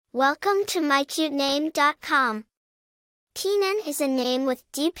Welcome to mycutename.com. Kenan is a name with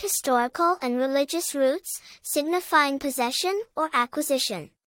deep historical and religious roots, signifying possession or acquisition.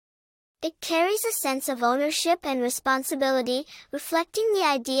 It carries a sense of ownership and responsibility, reflecting the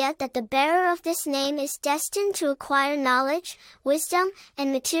idea that the bearer of this name is destined to acquire knowledge, wisdom,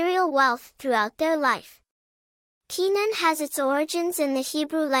 and material wealth throughout their life. Kenan has its origins in the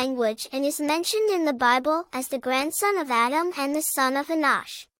Hebrew language and is mentioned in the Bible as the grandson of Adam and the son of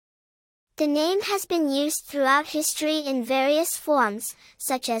Enosh. The name has been used throughout history in various forms,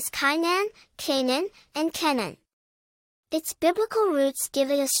 such as Kenan, and Kenan. Its biblical roots give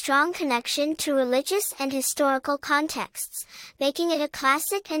it a strong connection to religious and historical contexts, making it a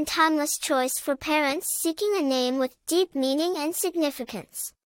classic and timeless choice for parents seeking a name with deep meaning and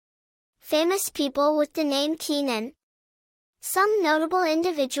significance. Famous people with the name Kenan. Some notable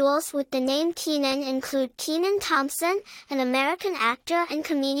individuals with the name Kenan include Kenan Thompson, an American actor and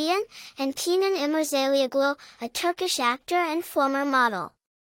comedian, and Kenan İmirzalıoğlu, a Turkish actor and former model.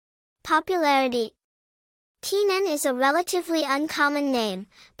 Popularity. Kenan is a relatively uncommon name,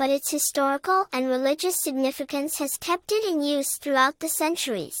 but its historical and religious significance has kept it in use throughout the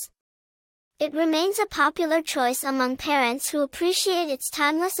centuries. It remains a popular choice among parents who appreciate its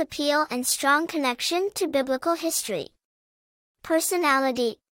timeless appeal and strong connection to biblical history.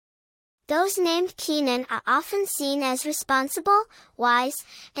 Personality. Those named Kenan are often seen as responsible, wise,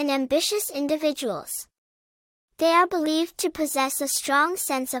 and ambitious individuals. They are believed to possess a strong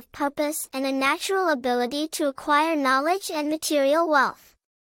sense of purpose and a natural ability to acquire knowledge and material wealth.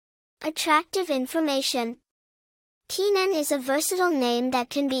 Attractive information. Kenan is a versatile name that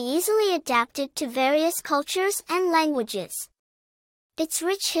can be easily adapted to various cultures and languages. Its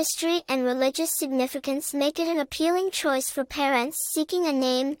rich history and religious significance make it an appealing choice for parents seeking a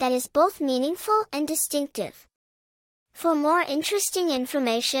name that is both meaningful and distinctive. For more interesting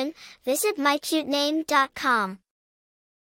information, visit mycutename.com.